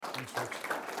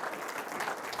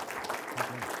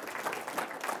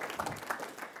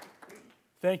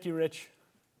Thank you, Rich.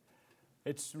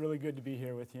 It's really good to be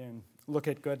here with you and look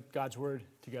at God's Word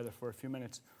together for a few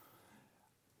minutes.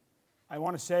 I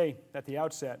want to say at the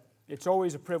outset, it's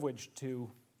always a privilege to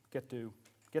get to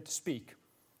speak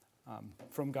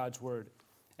from God's Word.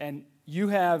 And you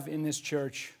have in this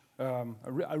church a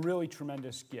really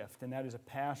tremendous gift, and that is a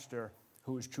pastor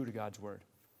who is true to God's Word.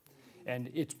 And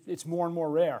it's more and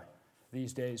more rare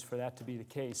these days for that to be the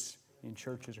case in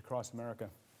churches across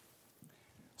America.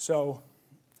 So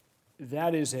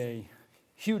that is a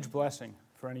huge blessing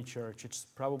for any church. It's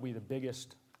probably the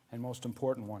biggest and most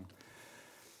important one.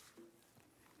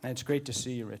 And it's great to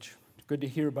see you, Rich. It's good to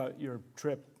hear about your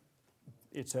trip.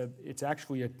 It's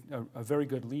actually a very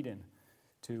good lead-in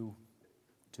to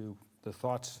the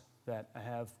thoughts that I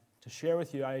have to share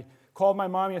with you. I called my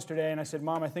mom yesterday and I said,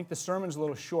 Mom, I think the sermon's a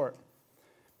little short.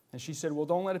 And she said, well,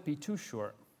 don't let it be too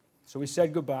short. So we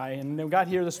said goodbye, and then we got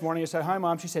here this morning. I said, hi,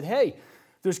 Mom. She said, hey,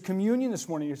 there's communion this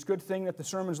morning. It's a good thing that the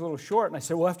sermon's a little short. And I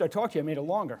said, well, after I talked to you, I made it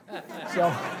longer.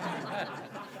 So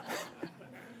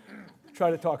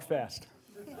try to talk fast.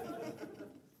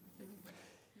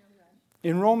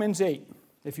 In Romans 8,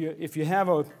 if you have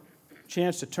a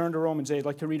chance to turn to Romans 8, I'd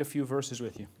like to read a few verses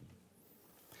with you.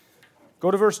 Go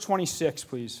to verse 26,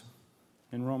 please,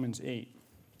 in Romans 8.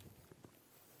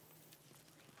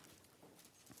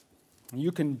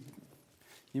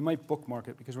 You might bookmark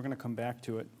it because we're going to come back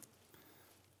to it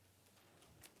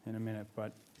in a minute.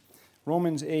 But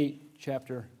Romans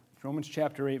chapter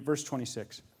 8, verse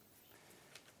 26.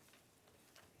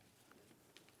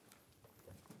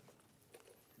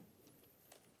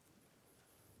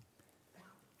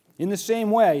 In the same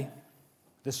way,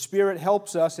 the Spirit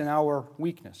helps us in our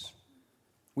weakness.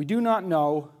 We do not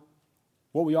know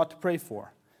what we ought to pray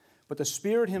for, but the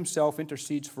Spirit Himself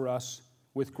intercedes for us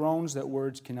with groans that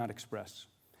words cannot express.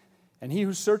 And He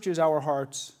who searches our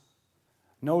hearts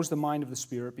knows the mind of the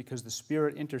Spirit, because the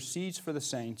Spirit intercedes for the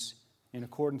saints in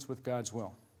accordance with God's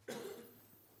will.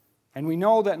 And we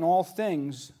know that in all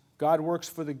things God works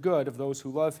for the good of those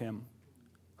who love Him,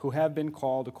 who have been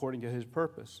called according to His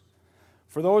purpose.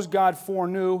 For those God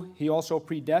foreknew, He also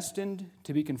predestined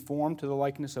to be conformed to the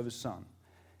likeness of His Son,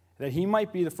 that He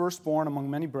might be the firstborn among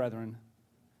many brethren.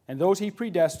 And those He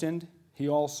predestined, He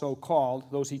also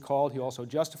called. Those He called, He also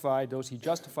justified. Those He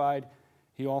justified,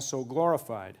 He also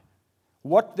glorified.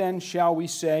 What then shall we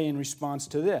say in response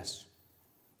to this?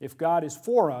 If God is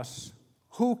for us,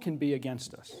 who can be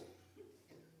against us?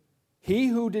 He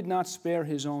who did not spare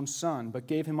His own Son, but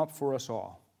gave Him up for us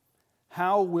all,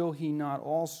 how will He not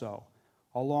also,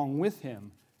 along with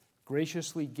Him,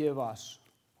 graciously give us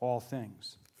all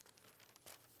things?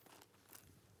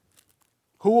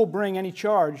 Who will bring any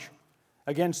charge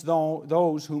against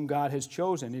those whom God has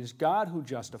chosen? It is God who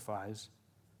justifies.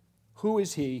 Who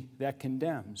is he that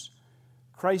condemns?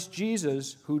 Christ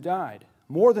Jesus, who died.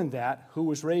 More than that, who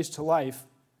was raised to life,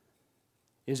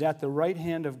 is at the right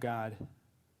hand of God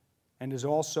and is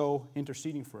also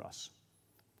interceding for us.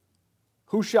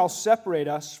 Who shall separate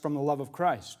us from the love of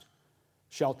Christ?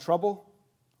 Shall trouble,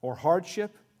 or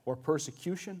hardship, or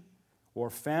persecution,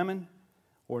 or famine,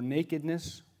 or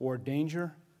nakedness, or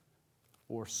danger,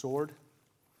 or sword?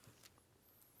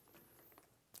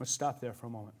 Let's stop there for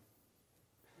a moment.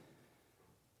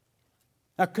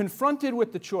 Now, confronted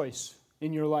with the choice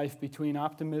in your life between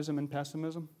optimism and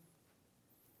pessimism,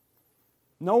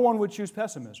 no one would choose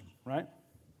pessimism, right?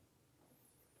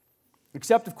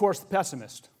 Except, of course, the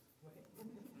pessimist,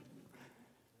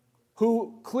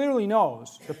 who clearly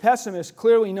knows, the pessimist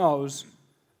clearly knows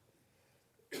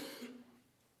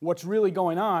what's really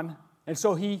going on, and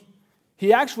so he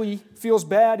actually feels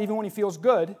bad even when he feels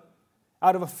good,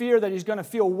 out of a fear that he's going to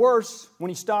feel worse when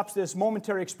he stops this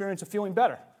momentary experience of feeling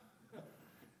better.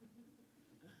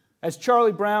 As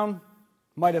Charlie Brown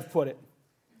might have put it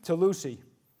to Lucy,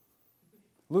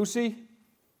 Lucy,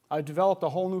 I've developed a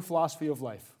whole new philosophy of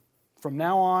life. From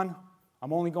now on,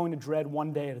 I'm only going to dread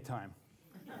one day at a time.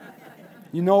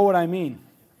 You know what I mean.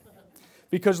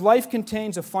 Because life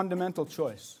contains a fundamental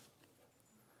choice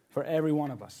for every one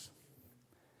of us.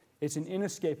 It's an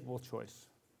inescapable choice.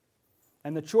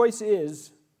 And the choice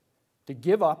is to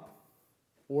give up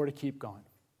or to keep going.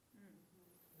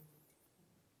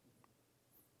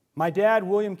 My dad,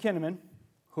 William Kinnaman,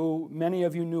 who many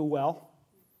of you knew well,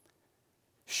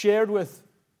 shared with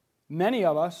many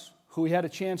of us who we had a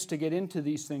chance to get into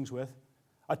these things with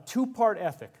a two-part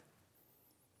ethic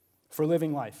for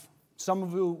living life. Some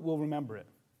of you will remember it.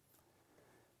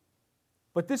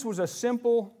 But this was a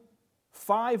simple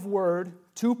 5-word,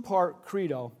 2-part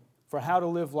credo for how to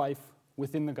live life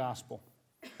within the gospel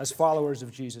as followers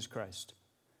of Jesus Christ.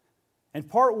 And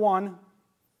part 1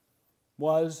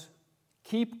 was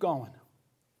keep going.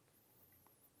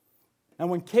 And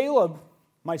when Caleb,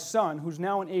 my son, who's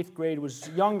now in 8th grade, was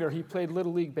younger, he played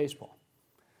Little League baseball.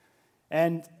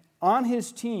 And on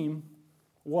his team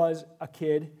was a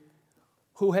kid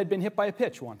who had been hit by a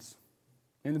pitch once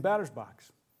in the batter's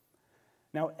box.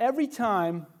 Now, every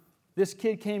time this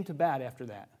kid came to bat after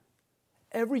that,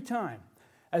 every time,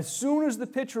 as soon as the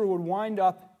pitcher would wind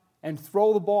up and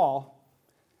throw the ball,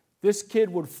 this kid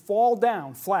would fall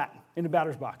down flat in the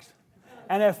batter's box.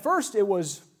 And at first it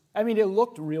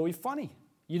looked really funny.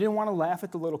 You didn't want to laugh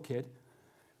at the little kid,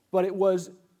 but it was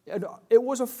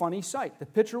a funny sight. The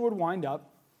pitcher would wind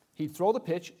up, he'd throw the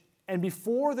pitch, and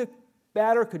before the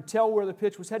batter could tell where the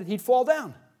pitch was headed, he'd fall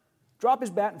down, drop his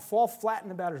bat, and fall flat in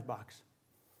the batter's box.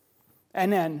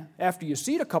 And then, after you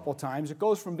see it a couple times, it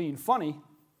goes from being funny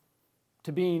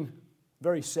to being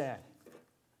very sad.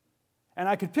 And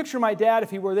I could picture my dad, if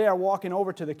he were there, walking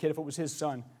over to the kid, if it was his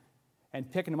son, and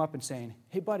picking him up and saying,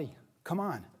 "Hey, buddy, come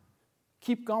on.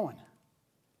 Keep going.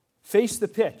 Face the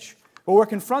pitch." But we're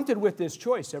confronted with this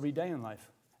choice every day in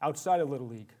life, outside of Little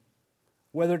League,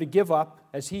 whether to give up,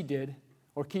 as he did,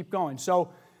 or keep going.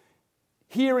 So,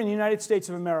 here in the United States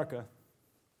of America,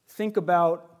 think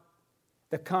about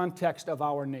the context of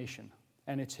our nation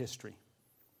and its history.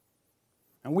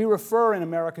 And we refer in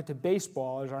America to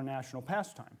baseball as our national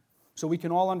pastime. So we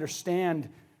can all understand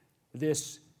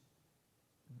this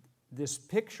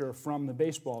picture from the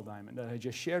baseball diamond that I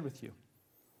just shared with you.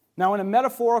 Now, in a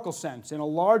metaphorical sense, in a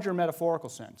larger metaphorical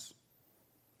sense,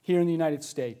 here in the United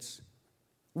States,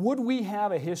 would we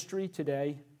have a history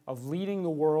today of leading the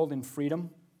world in freedom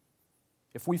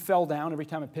if we fell down every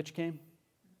time a pitch came?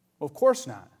 Well, of course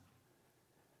not.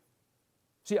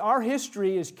 See, our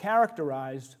history is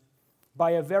characterized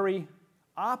by a very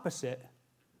opposite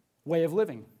way of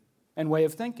living and way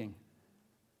of thinking.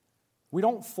 We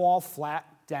don't fall flat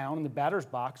down in the batter's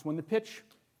box when the pitch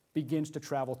begins to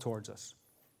travel towards us.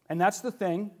 And that's the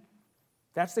thing,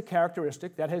 that's the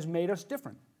characteristic that has made us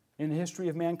different in the history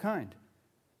of mankind.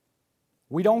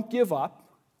 We don't give up,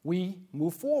 we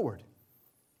move forward.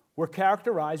 We're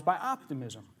characterized by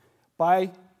optimism,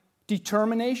 by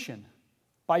determination,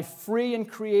 by free and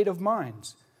creative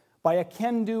minds, by a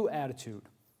can-do attitude,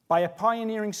 by a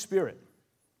pioneering spirit,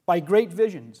 by great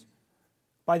visions,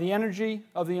 by the energy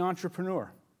of the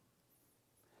entrepreneur.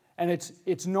 And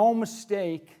it's no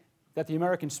mistake that the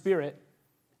American spirit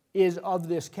is of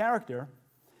this character,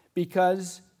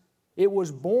 because it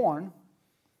was born,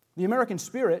 the American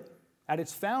spirit at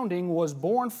its founding was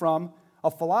born from a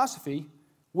philosophy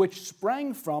which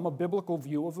sprang from a biblical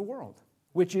view of the world,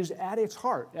 which is at its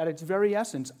heart, at its very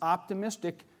essence,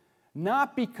 optimistic,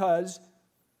 not because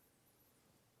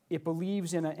it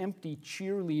believes in an empty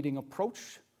cheerleading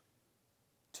approach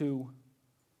to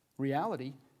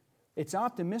reality. It's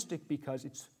optimistic because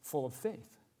it's full of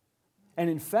faith. And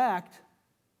in fact,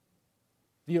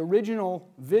 the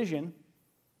original vision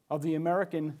of the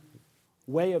American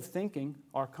way of thinking,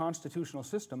 our constitutional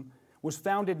system, was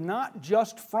founded not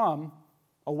just from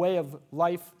a way of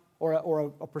life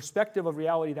or a perspective of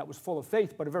reality that was full of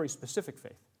faith, but a very specific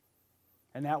faith.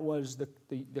 And that was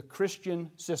the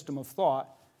Christian system of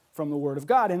thought from the Word of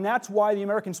God. And that's why the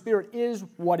American spirit is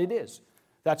what it is.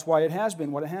 That's why it has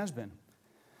been what it has been.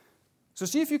 So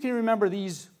see if you can remember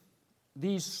these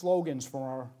slogans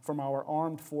from our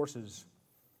armed forces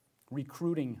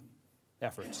recruiting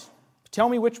efforts. Tell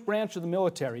me which branch of the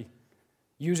military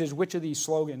uses which of these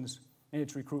slogans in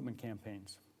its recruitment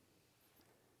campaigns.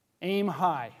 Aim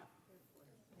high.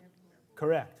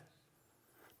 Correct.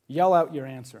 Yell out your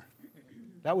answer.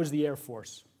 That was the Air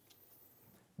Force.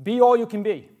 Be all you can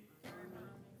be.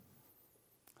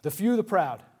 The few, the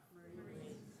proud.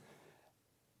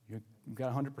 You've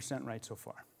got 100% right so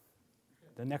far.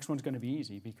 The next one's going to be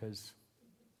easy because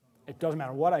it doesn't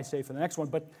matter what I say for the next one,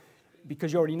 but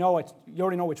because you already know it, you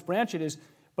already know which branch it is.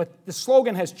 But the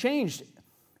slogan has changed.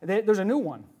 There's a new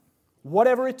one.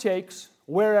 Whatever it takes,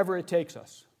 wherever it takes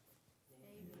us.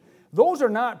 Those are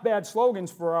not bad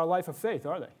slogans for our life of faith,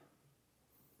 are they?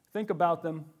 Think about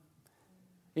them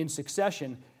in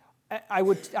succession. I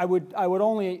would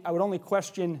only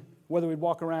question whether we'd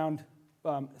walk around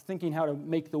thinking how to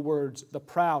make the words "the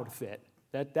proud" fit.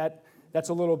 That's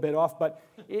a little bit off, but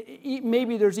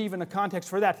maybe there's even a context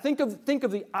for that. Think of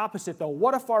the opposite, though.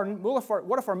 What if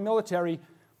our military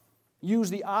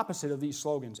used the opposite of these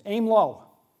slogans? Aim low.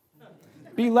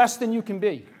 Be less than you can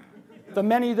be. The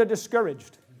many, the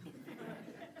discouraged.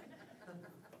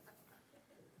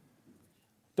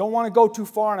 Don't want to go too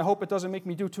far, and I hope it doesn't make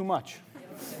me do too much.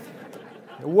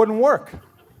 It wouldn't work.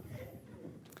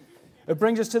 It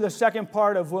brings us to the second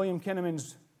part of William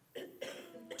Kinnaman's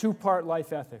two-part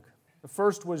life ethic. The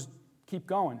first was keep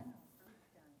going.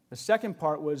 The second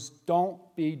part was, don't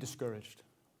be discouraged.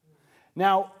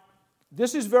 Now,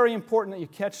 this is very important that you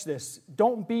catch this.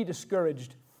 Don't be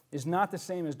discouraged is not the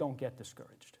same as don't get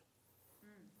discouraged.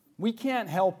 We can't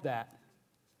help that.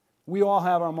 We all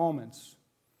have our moments.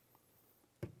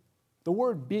 The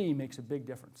word be makes a big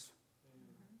difference.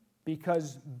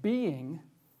 Because being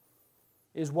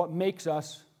is what makes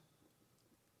us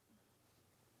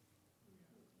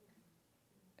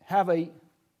have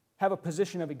a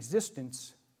position of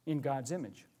existence in God's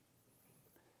image.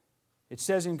 It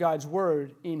says in God's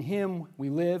word, in Him we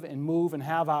live and move and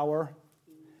have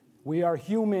we are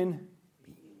human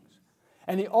beings.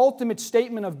 And the ultimate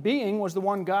statement of being was the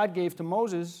one God gave to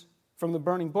Moses from the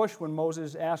burning bush when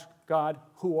Moses asked God,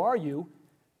 who are you?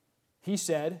 He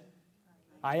said,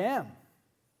 I am,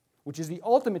 which is the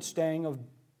ultimate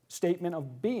statement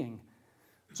of being.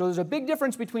 So there's a big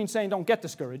difference between saying don't get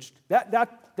discouraged.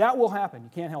 That will happen. You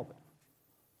can't help it.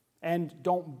 And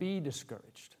don't be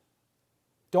discouraged.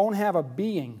 Don't have a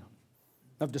being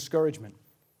of discouragement.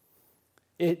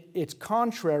 It's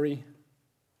contrary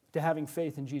to having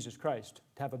faith in Jesus Christ,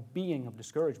 to have a being of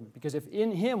discouragement. Because if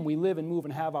in Him we live and move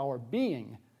and have our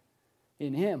being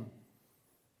in Him,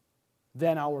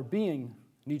 then our being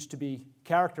needs to be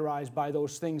characterized by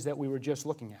those things that we were just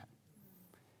looking at.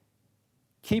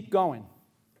 Keep going.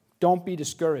 Don't be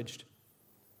discouraged.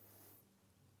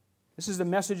 This is the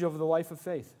message of the life of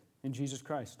faith in Jesus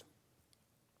Christ.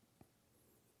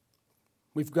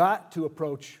 We've got to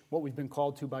approach what we've been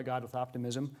called to by God with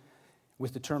optimism,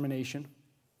 with determination.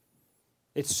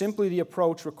 It's simply the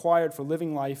approach required for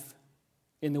living life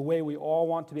in the way we all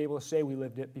want to be able to say we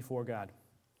lived it before God.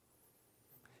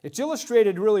 It's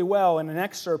illustrated really well in an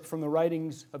excerpt from the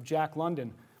writings of Jack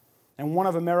London. And one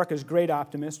of America's great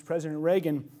optimists, President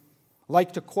Reagan,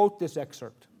 liked to quote this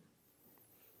excerpt.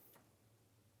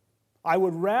 I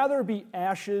would rather be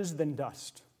ashes than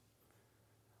dust.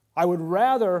 I would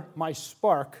rather my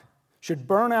spark should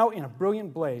burn out in a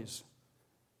brilliant blaze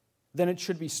than it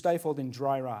should be stifled in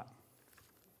dry rot.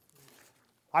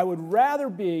 I would rather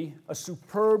be a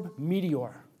superb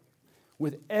meteor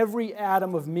with every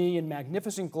atom of me in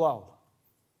magnificent glow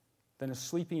than a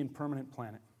sleepy and permanent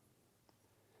planet.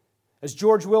 As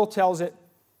George Will tells it,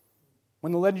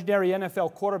 when the legendary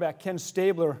NFL quarterback Ken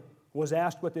Stabler was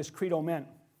asked what this credo meant,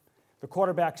 the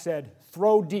quarterback said,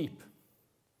 throw deep.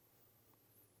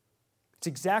 It's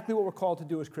exactly what we're called to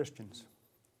do as Christians.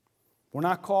 We're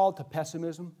not called to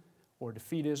pessimism or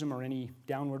defeatism or any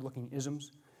downward-looking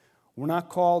isms. We're not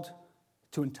called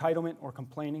to entitlement or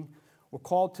complaining. We're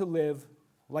called to live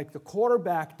like the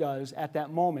quarterback does at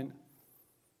that moment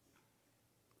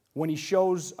when he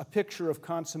shows a picture of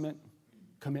consummate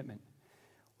commitment.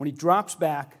 When he drops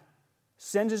back,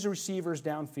 sends his receivers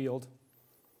downfield,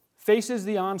 faces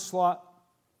the onslaught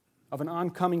of an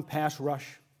oncoming pass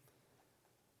rush,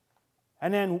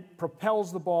 and then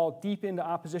propels the ball deep into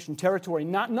opposition territory,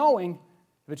 not knowing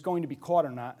if it's going to be caught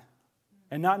or not,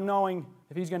 and not knowing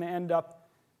if he's going to end up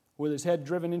with his head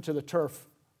driven into the turf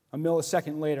a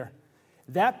millisecond later.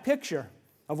 That picture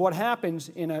of what happens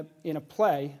in a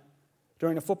play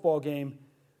during a football game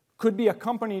could be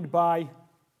accompanied by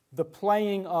the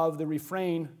playing of the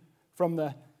refrain from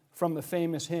the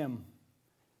famous hymn,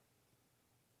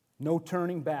 no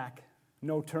turning back,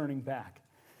 no turning back,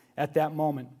 at that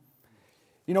moment.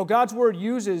 You know, God's Word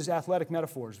uses athletic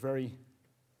metaphors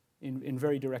in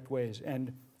very direct ways,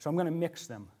 and so I'm going to mix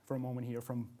them for a moment here,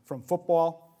 from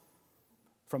football,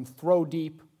 from throw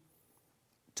deep,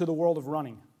 to the world of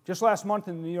running. Just last month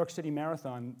in the New York City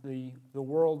Marathon, the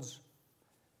world's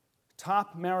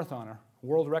top marathoner,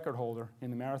 world record holder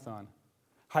in the marathon,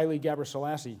 Haile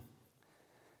Gebrselassie,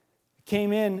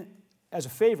 came in as a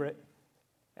favorite,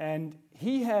 and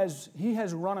he has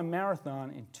run a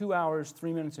marathon in 2 hours,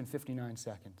 3 minutes, and 59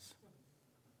 seconds.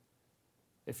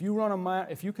 If you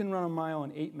can run a mile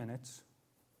in 8 minutes,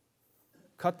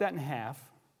 cut that in half,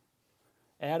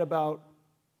 add about,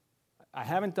 I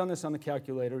haven't done this on the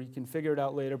calculator, you can figure it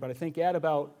out later, but I think add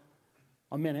about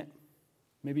a minute,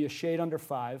 maybe a shade under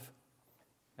 5,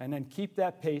 and then keep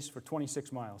that pace for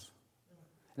 26 miles.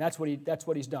 And that's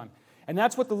what he's done. And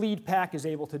that's what the lead pack is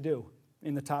able to do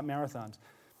in the top marathons.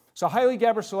 So Haile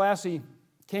Gebrselassie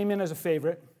came in as a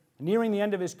favorite, nearing the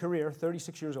end of his career,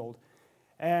 36 years old,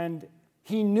 and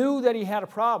he knew that he had a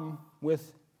problem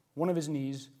with one of his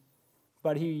knees,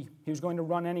 but he was going to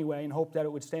run anyway and hoped that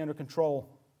it would stay under control.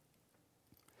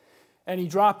 And he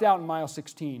dropped out in mile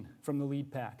 16 from the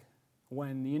lead pack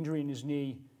when the injury in his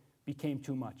knee became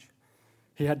too much.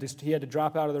 He had to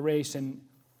drop out of the race, and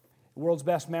the world's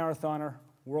best marathoner,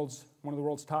 one of the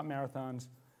world's top marathons.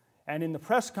 And in the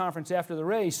press conference after the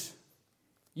race,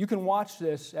 You can watch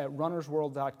this at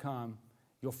runnersworld.com.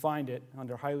 You'll find it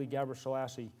under Haile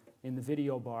Gebrselassie in the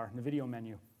video bar, in the video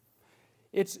menu.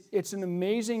 It's an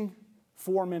amazing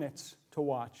 4 minutes to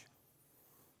watch,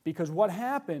 because what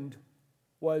happened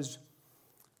was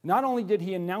not only did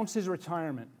he announce his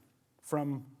retirement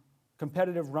from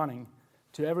competitive running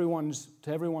to everyone's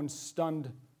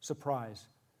stunned surprise,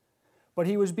 but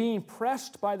he was being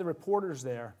pressed by the reporters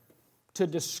there to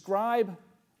describe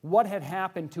what had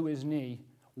happened to his knee,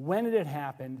 when it had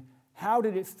happened, how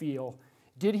did it feel,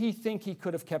 did he think he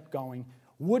could have kept going,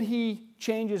 would he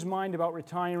change his mind about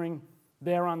retiring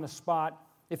there on the spot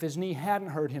if his knee hadn't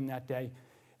hurt him that day.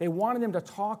 They wanted him to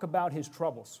talk about his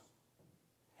troubles.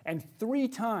 And 3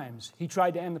 times he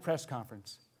tried to end the press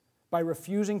conference by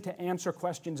refusing to answer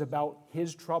questions about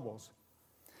his troubles.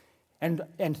 And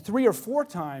 3 or 4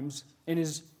 times in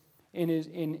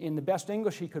the best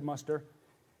English he could muster,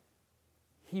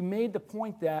 he made the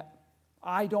point that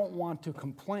I don't want to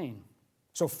complain.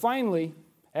 So finally,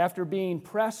 after being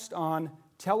pressed on,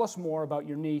 tell us more about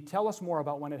your knee, tell us more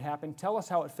about when it happened, tell us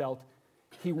how it felt,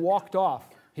 he walked off.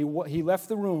 He left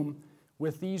the room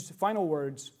with these final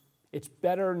words, it's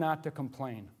better not to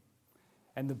complain.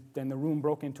 And then the room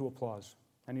broke into applause,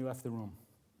 and he left the room.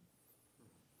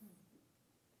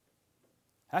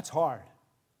 That's hard.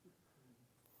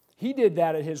 He did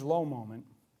that at his low moment,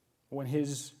 when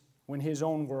his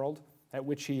own world, at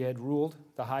which he had ruled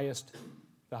the highest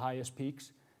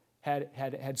peaks,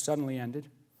 had suddenly ended.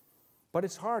 But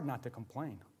it's hard not to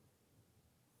complain.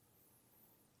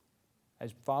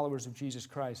 As followers of Jesus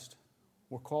Christ,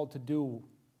 we're called to do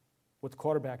what the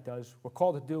quarterback does. We're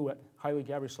called to do what Haile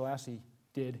Gebrselassie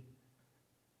did.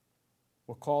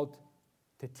 We're called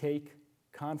to take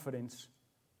confidence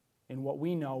in what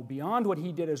we know, beyond what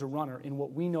he did as a runner, in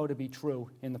what we know to be true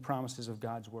in the promises of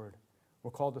God's word.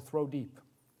 We're called to throw deep.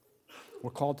 We're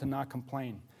called to not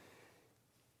complain.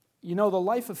 You know, the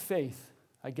life of faith,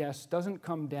 I guess, doesn't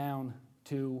come down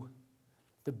to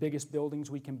the biggest buildings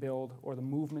we can build or the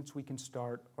movements we can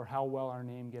start or how well our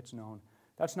name gets known.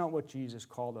 That's not what Jesus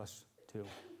called us to.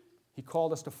 He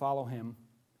called us to follow him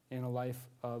in a life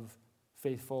of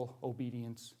faithful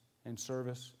obedience and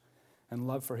service and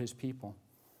love for his people.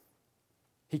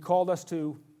 He called us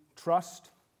to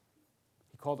trust.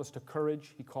 He called us to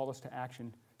courage. He called us to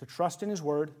action. To trust in his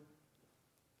word,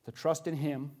 to trust in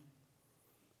him,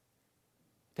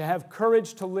 to have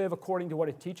courage to live according to what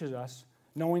it teaches us,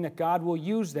 knowing that God will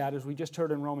use that, as we just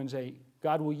heard in Romans 8,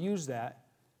 God will use that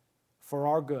for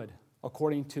our good,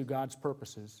 according to God's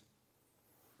purposes.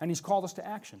 And he's called us to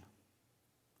action.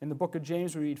 In the book of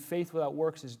James, we read, faith without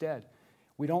works is dead.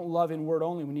 We don't love in word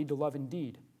only, we need to love in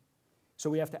deed. So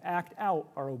we have to act out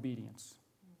our obedience.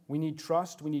 We need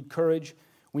trust, we need courage,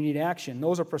 we need action.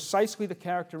 Those are precisely the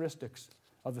characteristics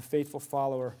of the faithful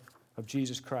follower of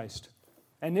Jesus Christ.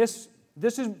 And this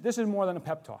is more than a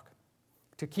pep talk.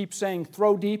 To keep saying,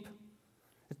 throw deep,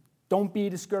 don't be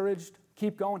discouraged,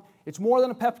 keep going. It's more than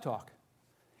a pep talk.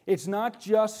 It's not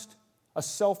just a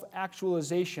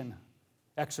self-actualization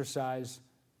exercise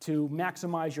to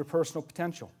maximize your personal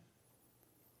potential.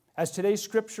 As today's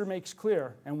scripture makes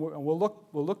clear, and we'll look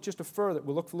a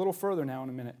little further now in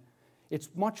a minute, it's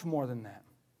much more than that.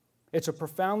 It's a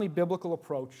profoundly biblical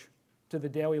approach to the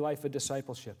daily life of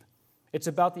discipleship. It's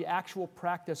about the actual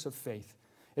practice of faith.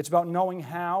 It's about knowing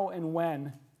how and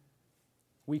when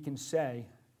we can say,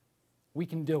 we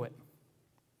can do it.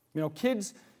 You know,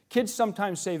 kids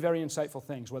sometimes say very insightful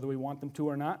things, whether we want them to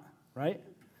or not, right?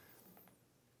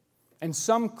 And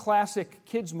some classic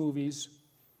kids' movies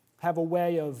have a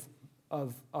way of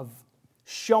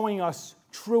showing us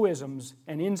truisms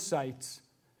and insights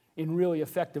in really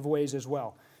effective ways as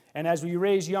well. And as we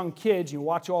raise young kids, you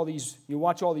watch all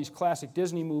these classic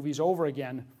Disney movies over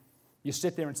again, you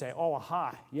sit there and say, oh,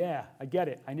 aha, yeah, I get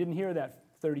it. I didn't hear that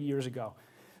 30 years ago.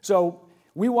 So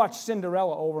we watched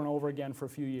Cinderella over and over again for a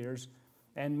few years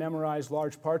and memorized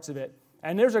large parts of it.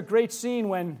 And there's a great scene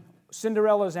when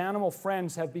Cinderella's animal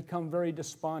friends have become very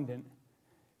despondent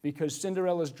because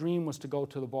Cinderella's dream was to go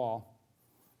to the ball,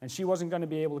 and she wasn't going to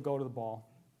be able to go to the ball.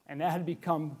 And that had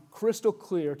become crystal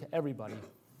clear to everybody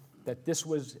that this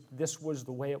was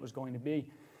the way it was going to be.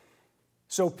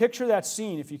 So picture that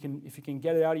scene, if you can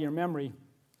get it out of your memory,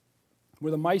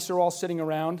 where the mice are all sitting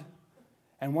around,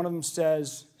 and one of them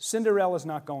says, Cinderella's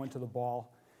not going to the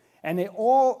ball. And they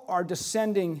all are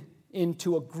descending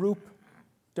into a group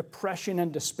depression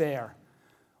and despair.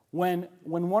 When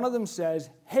one of them says,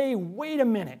 hey, wait a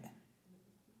minute,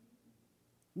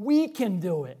 we can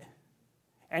do it.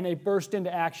 And they burst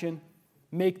into action,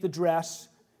 make the dress,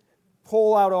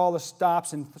 pull out all the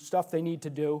stops and stuff they need to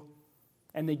do,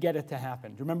 and they get it to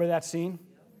happen. Do you remember that scene?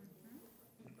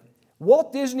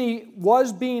 Walt Disney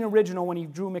was being original when he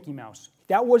drew Mickey Mouse.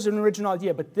 That was an original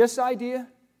idea. But this idea,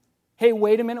 hey,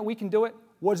 wait a minute, we can do it,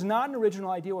 was not an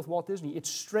original idea with Walt Disney. It's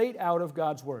straight out of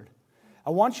God's Word. I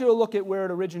want you to look at where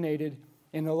it originated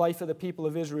in the life of the people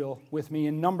of Israel with me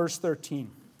in Numbers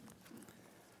 13.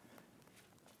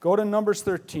 Go to Numbers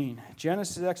 13.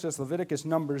 Genesis, Exodus, Leviticus,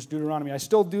 Numbers, Deuteronomy. I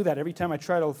still do that every time I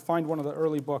try to find one of the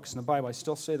early books in the Bible. I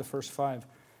still say the first 5.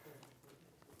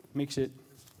 Makes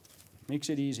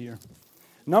it easier.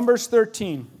 Numbers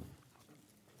 13.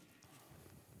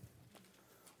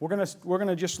 We're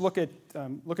gonna just look at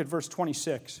verse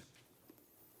 26.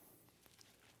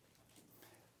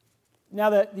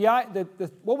 Now,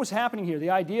 what was happening here?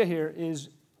 The idea here is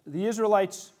the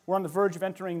Israelites were on the verge of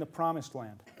entering the Promised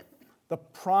Land. The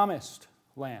Promised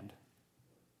Land.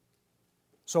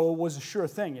 So it was a sure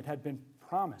thing. It had been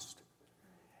promised.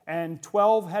 And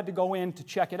 12 had to go in to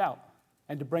check it out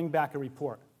and to bring back a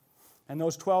report. And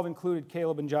those 12 included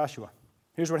Caleb and Joshua.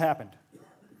 Here's what happened.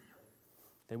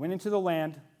 They went into the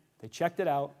land. They checked it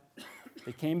out.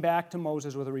 They came back to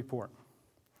Moses with a report.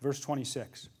 Verse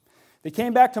 26. They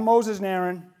came back to Moses and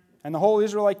Aaron and the whole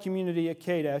Israelite community at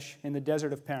Kadesh in the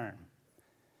desert of Paran.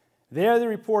 There they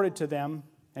reported to them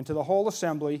and to the whole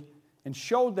assembly and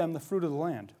showed them the fruit of the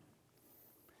land.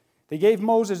 They gave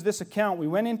Moses this account. We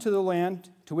went into the land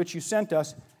to which you sent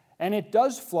us, and it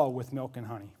does flow with milk and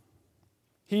honey.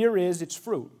 Here is its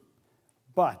fruit.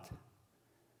 But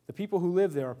the people who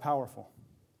live there are powerful,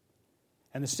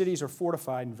 and the cities are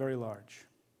fortified and very large.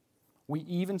 We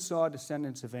even saw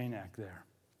descendants of Anak there.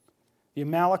 The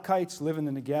Amalekites live in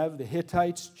the Negev. The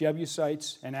Hittites,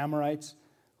 Jebusites, and Amorites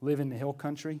live in the hill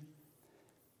country.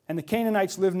 And the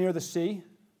Canaanites live near the sea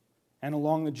and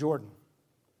along the Jordan.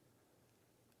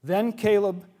 Then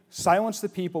Caleb silenced the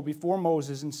people before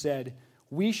Moses and said,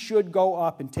 we should go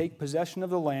up and take possession of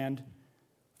the land,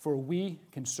 for we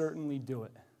can certainly do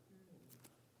it.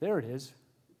 There it is.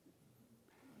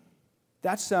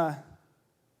 That's the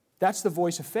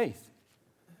voice of faith.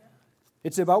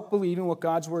 It's about believing what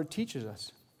God's Word teaches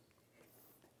us.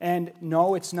 And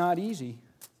no, it's not easy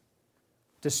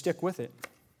to stick with it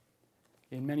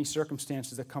in many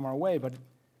circumstances that come our way, but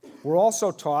we're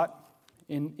also taught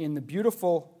in the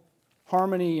beautiful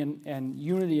harmony and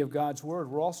unity of God's Word,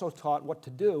 we're also taught what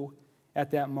to do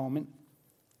at that moment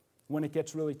when it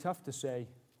gets really tough to say,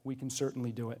 we can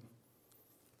certainly do it.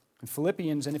 In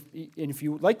Philippians, and if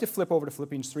you would like to flip over to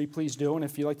Philippians 3, please do, and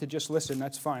if you like to just listen,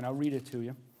 that's fine, I'll read it to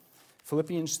you.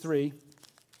 Philippians 3,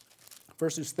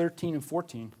 verses 13 and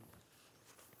 14.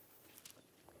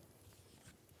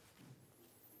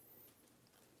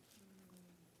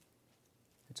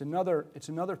 It's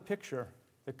another picture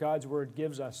that God's Word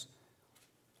gives us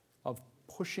of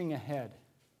pushing ahead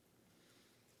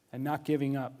and not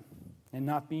giving up and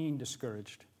not being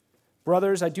discouraged.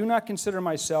 Brothers, I do not consider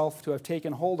myself to have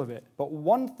taken hold of it, but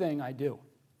one thing I do,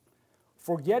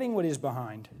 forgetting what is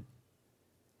behind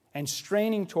and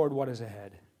straining toward what is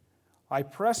ahead, I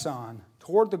press on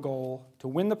toward the goal to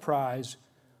win the prize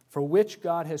for which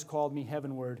God has called me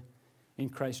heavenward in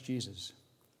Christ Jesus.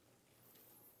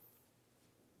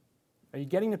 Are you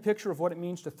getting the picture of what it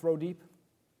means to throw deep?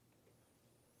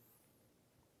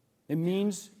 It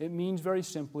means very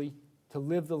simply to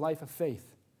live the life of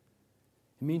faith.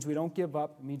 It means we don't give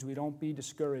up. It means we don't be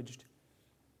discouraged.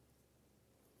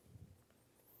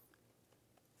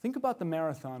 Think about the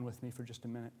marathon with me for just a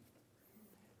minute.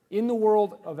 In the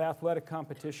world of athletic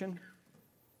competition,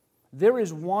 there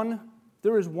is one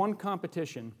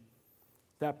competition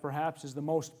that perhaps is the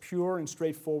most pure and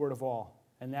straightforward of all,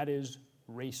 and that is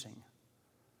racing.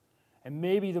 And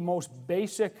maybe the most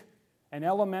basic and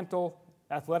elemental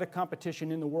athletic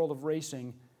competition in the world of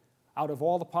racing, out of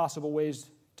all the possible ways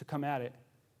to come at it,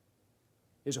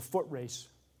 is a foot race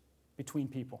between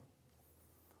people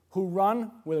who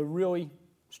run with a really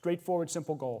straightforward,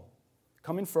 simple goal.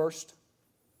 Come in first,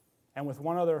 and with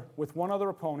one other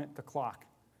opponent, the clock,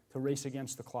 to race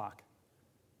against the clock,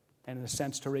 and in a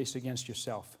sense, to race against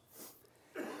yourself.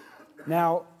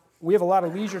 Now, we have a lot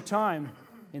of leisure time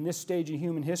in this stage of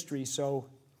human history, so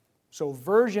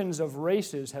versions of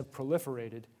races have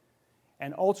proliferated,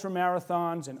 and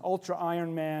ultramarathons and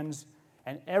ultra-Ironmans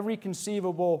and every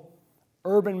conceivable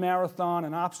urban marathon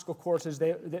and obstacle courses,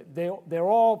 they're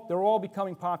all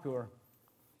becoming popular.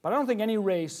 But I don't think any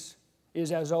race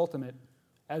is as ultimate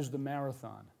as the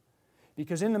marathon.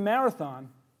 Because in the marathon,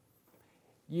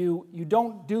 you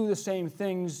don't do the same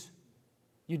things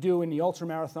you do in the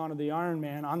ultramarathon or the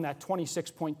Ironman on that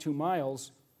 26.2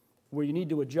 miles, where you need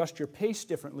to adjust your pace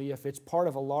differently if it's part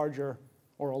of a larger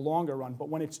or a longer run. But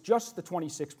when it's just the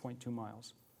 26.2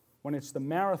 miles, when it's the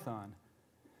marathon,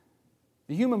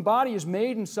 The human body is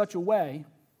made in such a way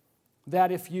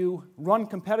that if you run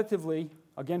competitively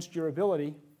against your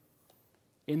ability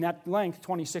in that length,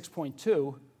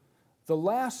 26.2, the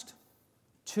last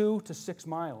 2 to 6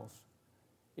 miles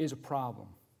is a problem.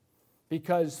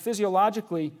 Because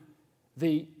physiologically,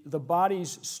 the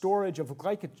body's storage of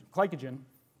glycogen,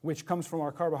 which comes from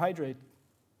our carbohydrate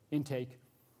intake,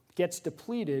 gets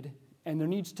depleted, and there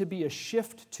needs to be a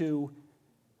shift to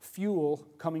fuel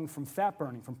coming from fat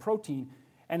burning, from protein.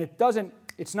 And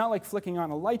it's not like flicking on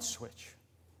a light switch.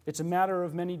 It's a matter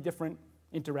of many different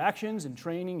interactions and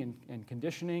training and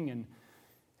conditioning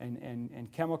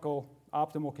and chemical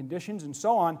optimal conditions and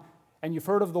so on. And you've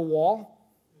heard of the wall,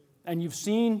 and you've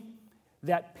seen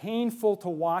that painful to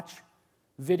watch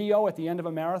video at the end of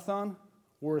a marathon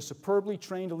where a superbly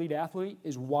trained elite athlete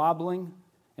is wobbling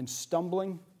and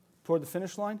stumbling toward the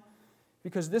finish line,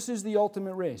 because this is the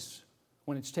ultimate race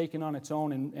when it's taken on its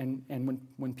own and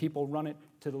when people run it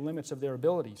to the limits of their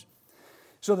abilities.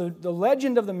 So the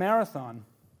legend of the marathon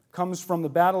comes from the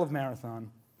Battle of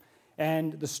Marathon,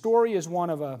 and the story is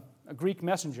one of a Greek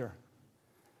messenger,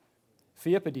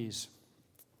 Pheidippides,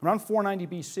 around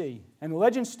 490 BC. And the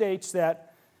legend states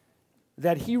that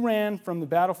he ran from the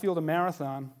battlefield of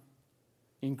Marathon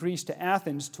in Greece to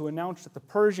Athens to announce that the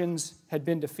Persians had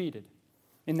been defeated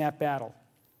in that battle.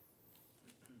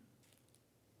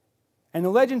 And the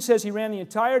legend says he ran the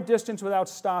entire distance without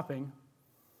stopping,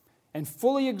 and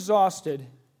fully exhausted,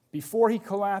 before he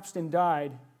collapsed and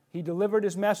died, he delivered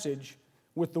his message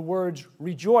with the words,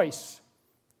 "Rejoice,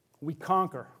 we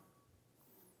conquer."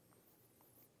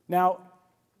 Now,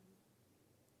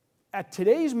 at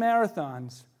today's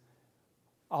marathons,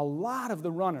 a lot of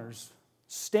the runners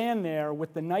stand there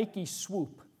with the Nike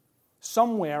swoop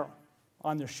somewhere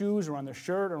on their shoes or on their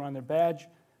shirt or on their badge.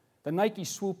 The Nike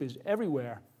swoop is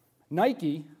everywhere.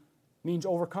 Nike means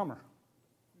overcomer.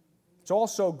 It's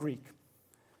also Greek.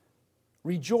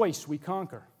 Rejoice, we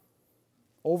conquer.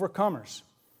 Overcomers.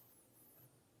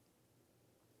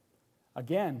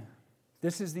 Again,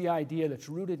 this is the idea that's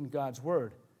rooted in God's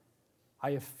word.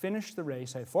 I have finished the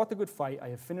race. I have fought the good fight. I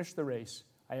have finished the race.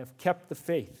 I have kept the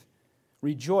faith.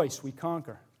 Rejoice, we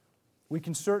conquer. We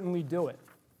can certainly do it.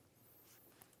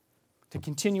 To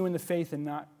continue in the faith and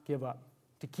not give up.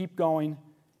 To keep going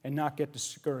and not get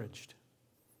discouraged.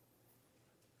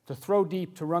 To throw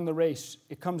deep, to run the race,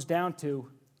 it comes down to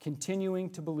continuing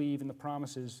to believe in the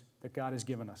promises that God has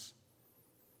given us.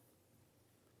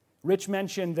 Rich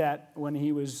mentioned that when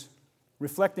he was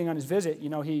reflecting on his visit,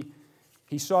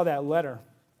 he saw that letter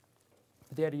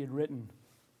that he had written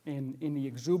in the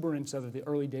exuberance of the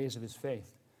early days of his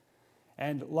faith.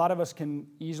 And a lot of us can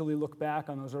easily look back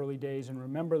on those early days and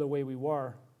remember the way we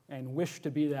were and wish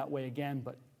to be that way again,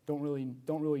 but don't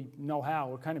really know how.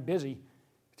 We're kind of busy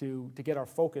to get our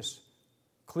focus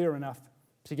clear enough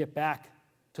to get back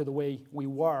to the way we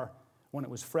were when it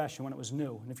was fresh and when it was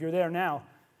new. And if you're there now,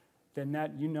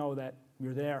 then you know that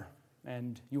you're there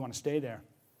and you want to stay there.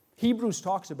 Hebrews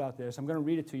talks about this. I'm going to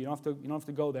read it to you. You don't have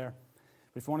to go there.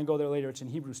 But if you want to go there later, it's in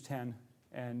Hebrews 10.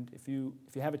 And if you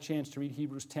have a chance to read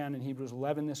Hebrews 10 and Hebrews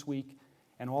 11 this week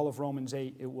and all of Romans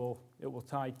 8, it will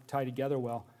tie together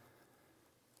well.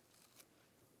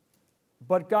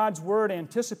 But God's word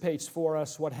anticipates for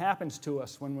us what happens to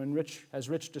us as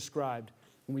Rich described,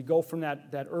 when we go from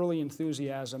that early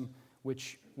enthusiasm,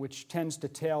 which tends to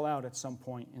tail out at some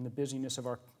point in the busyness of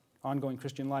our ongoing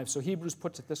Christian life. So Hebrews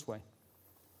puts it this way.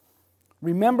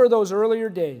 Remember those earlier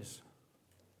days,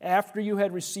 after you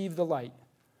had received the light,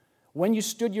 when you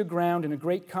stood your ground in a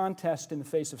great contest in the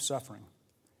face of suffering.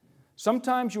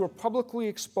 Sometimes you were publicly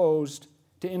exposed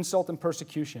to insult and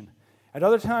persecution. At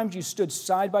other times you stood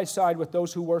side by side with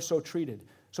those who were so treated.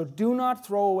 So do not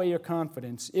throw away your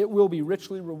confidence. It will be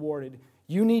richly rewarded.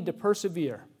 You need to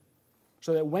persevere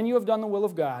so that when you have done the will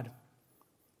of God,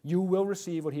 you will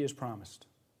receive what he has promised.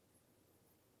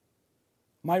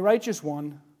 My righteous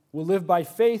one will live by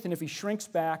faith, and if he shrinks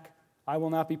back, I will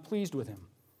not be pleased with him.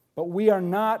 But we are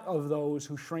not of those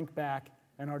who shrink back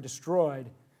and are destroyed,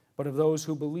 but of those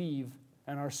who believe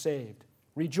and are saved.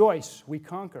 Rejoice, we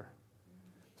conquer.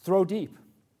 Throw deep.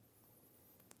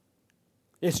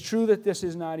 It's true that this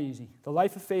is not easy. The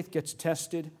life of faith gets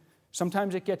tested.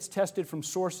 Sometimes it gets tested from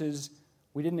sources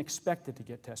we didn't expect it to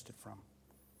get tested from.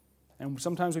 And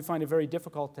sometimes we find it very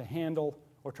difficult to handle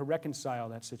or to reconcile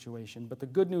that situation. But the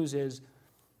good news is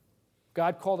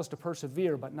God called us to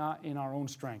persevere, but not in our own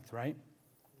strength, right?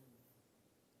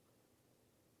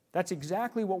 That's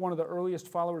exactly what one of the earliest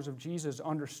followers of Jesus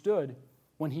understood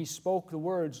when he spoke the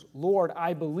words, Lord,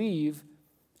 I believe,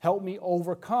 help me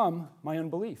overcome my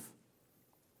unbelief.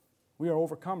 We are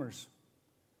overcomers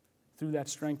through that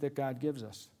strength that God gives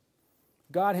us.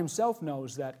 God himself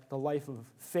knows that the life of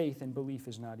faith and belief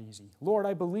is not easy. Lord,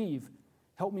 I believe.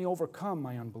 Help me overcome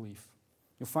my unbelief.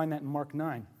 You'll find that in Mark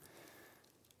 9.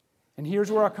 And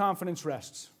here's where our confidence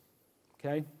rests.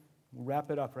 Okay? We'll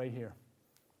wrap it up right here.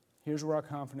 Here's where our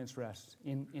confidence rests.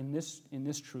 In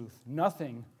this truth.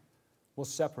 Nothing will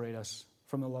separate us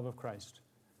from the love of Christ.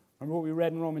 Remember what we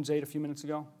read in Romans 8 a few minutes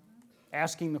ago?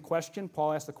 Asking the question,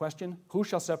 Paul asked the question, who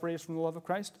shall separate us from the love of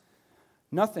Christ?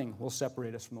 Nothing will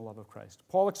separate us from the love of Christ.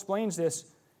 Paul explains this.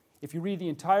 If you read the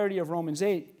entirety of Romans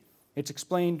 8, it's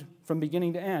explained from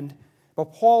beginning to end.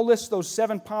 But Paul lists those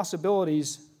 7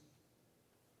 possibilities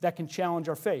that can challenge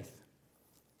our faith,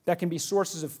 that can be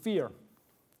sources of fear,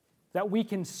 that we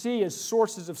can see as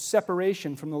sources of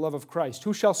separation from the love of Christ.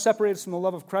 Who shall separate us from the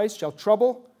love of Christ? Shall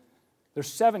trouble?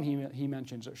 There's 7 he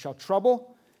mentions. Shall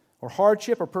trouble, or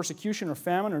hardship, or persecution, or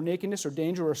famine, or nakedness, or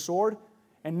danger, or sword?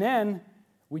 And then,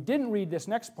 we didn't read this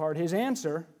next part. His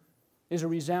answer is a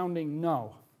resounding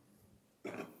no.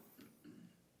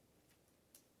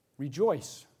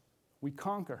 Rejoice. We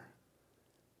conquer.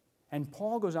 And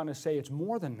Paul goes on to say it's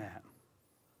more than that.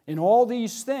 In all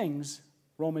these things,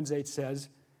 Romans 8 says,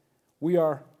 we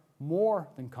are more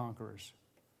than conquerors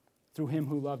through him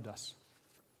who loved us.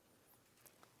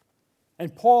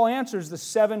 And Paul answers the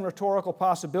 7 rhetorical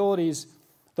possibilities,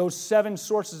 those 7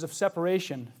 sources of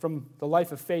separation from the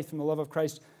life of faith, from the love of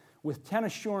Christ, with 10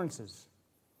 assurances,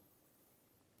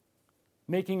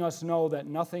 making us know that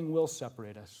nothing will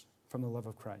separate us from the love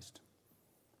of Christ.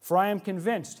 For I am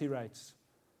convinced, he writes,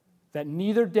 that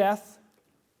neither death,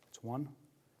 that's 1,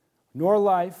 nor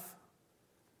life,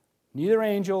 neither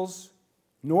angels,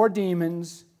 nor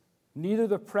demons, neither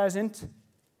the present,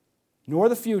 nor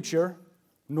the future,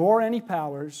 nor any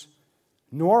powers,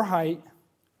 nor height,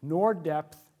 nor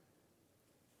depth,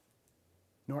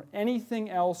 nor anything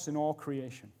else in all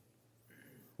creation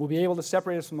will be able to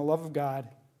separate us from the love of God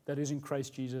that is in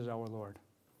Christ Jesus our Lord.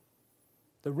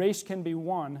 The race can be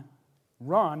run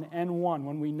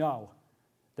when we know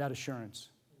that assurance,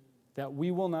 that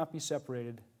we will not be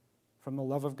separated from the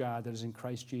love of God that is in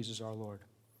Christ Jesus our Lord.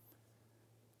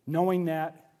 Knowing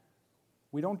that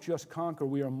we don't just conquer,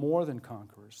 we are more than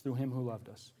conquerors through him who loved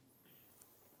us.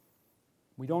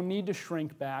 We don't need to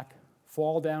shrink back,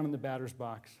 fall down in the batter's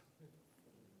box.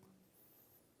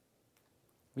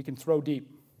 We can throw deep.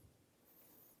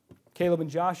 Caleb and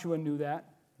Joshua knew that.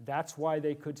 That's why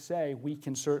they could say, we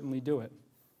can certainly do it.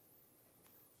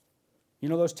 You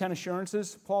know those 10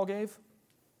 assurances Paul gave?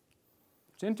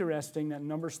 It's interesting that in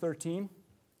Numbers 13,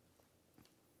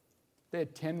 they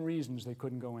had 10 reasons they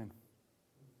couldn't go in.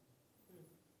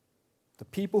 The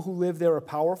people who live there are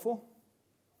powerful.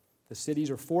 The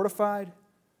cities are fortified.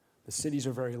 The cities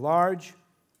are very large.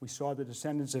 We saw the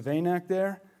descendants of Anak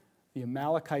there. The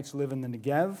Amalekites live in the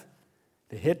Negev.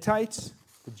 The Hittites,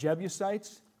 the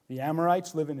Jebusites, the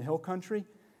Amorites live in the hill country.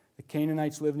 The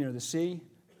Canaanites live near the sea.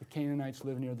 The Canaanites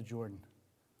live near the Jordan.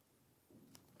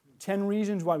 10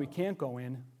 reasons why we can't go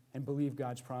in and believe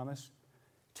God's promise.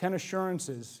 10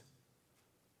 assurances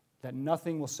that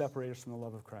nothing will separate us from the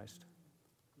love of Christ.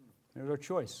 There's our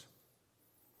choice.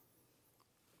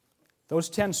 Those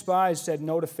 10 spies said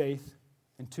no to faith,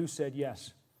 and 2 said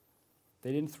yes.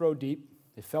 They didn't throw deep.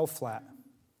 They fell flat.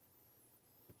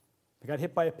 They got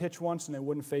hit by a pitch once, and they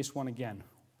wouldn't face one again.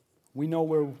 We know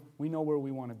where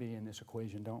we want to be in this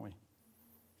equation, don't we?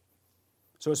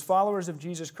 So as followers of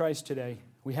Jesus Christ today,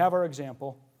 we have our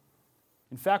example.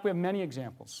 In fact, we have many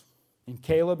examples. In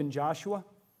Caleb and Joshua.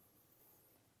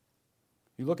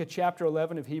 You look at chapter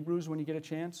 11 of Hebrews when you get a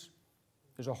chance.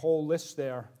 There's a whole list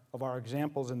there of our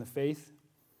examples in the faith.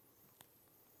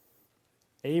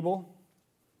 Abel,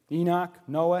 Enoch,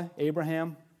 Noah,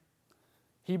 Abraham.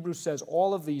 Hebrews says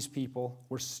all of these people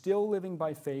were still living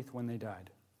by faith when they died.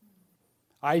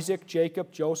 Isaac,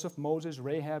 Jacob, Joseph, Moses,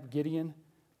 Rahab, Gideon,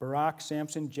 Barak,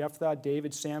 Samson, Jephthah,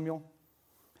 David, Samuel.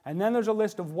 And then there's a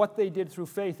list of what they did through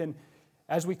faith. And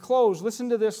as we close, listen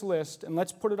to this list and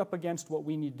let's put it up against what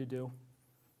we need to do,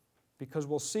 because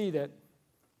we'll see that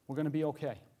we're going to be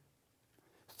okay.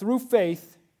 Through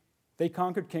faith, they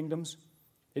conquered kingdoms,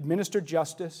 administered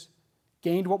justice,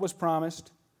 gained what was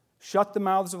promised, shut the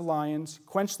mouths of lions,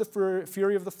 quenched the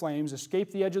fury of the flames,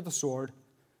 escaped the edge of the sword.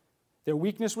 Their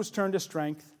weakness was turned to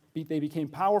strength. They became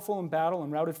powerful in battle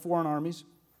and routed foreign armies.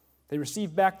 They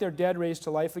received back their dead, raised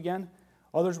to life again.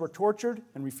 Others were tortured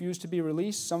and refused to be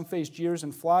released. Some faced jeers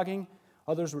and flogging.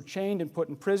 Others were chained and put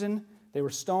in prison. They were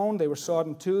stoned. They were sawed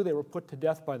in two. They were put to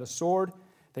death by the sword.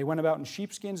 They went about in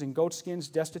sheepskins and goatskins,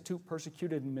 destitute,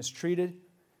 persecuted, and mistreated.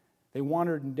 They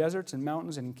wandered in deserts and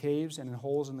mountains and in caves and in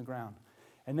holes in the ground.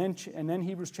 And then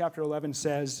Hebrews chapter 11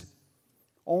 says,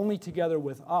 only together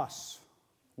with us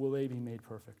will they be made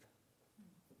perfect.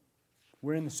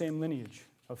 We're in the same lineage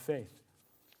of faith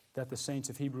that the saints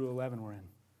of Hebrew 11 were in.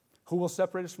 Who will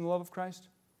separate us from the love of Christ?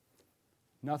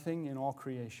 Nothing in all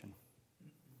creation.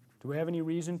 Do we have any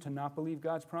reason to not believe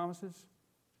God's promises?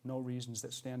 No reasons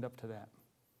that stand up to that.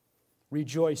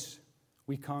 Rejoice,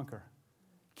 we conquer.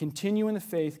 Continue in the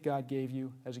faith God gave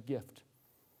you as a gift.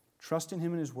 Trust in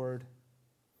Him and His Word.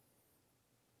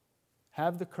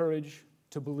 Have the courage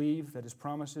to believe that His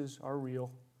promises are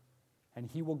real, and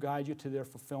He will guide you to their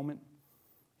fulfillment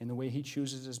in the way He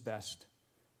chooses as best.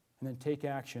 And then take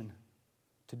action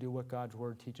to do what God's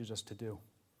Word teaches us to do.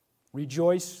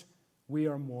 Rejoice, we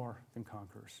are more than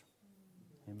conquerors.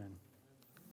 Amen.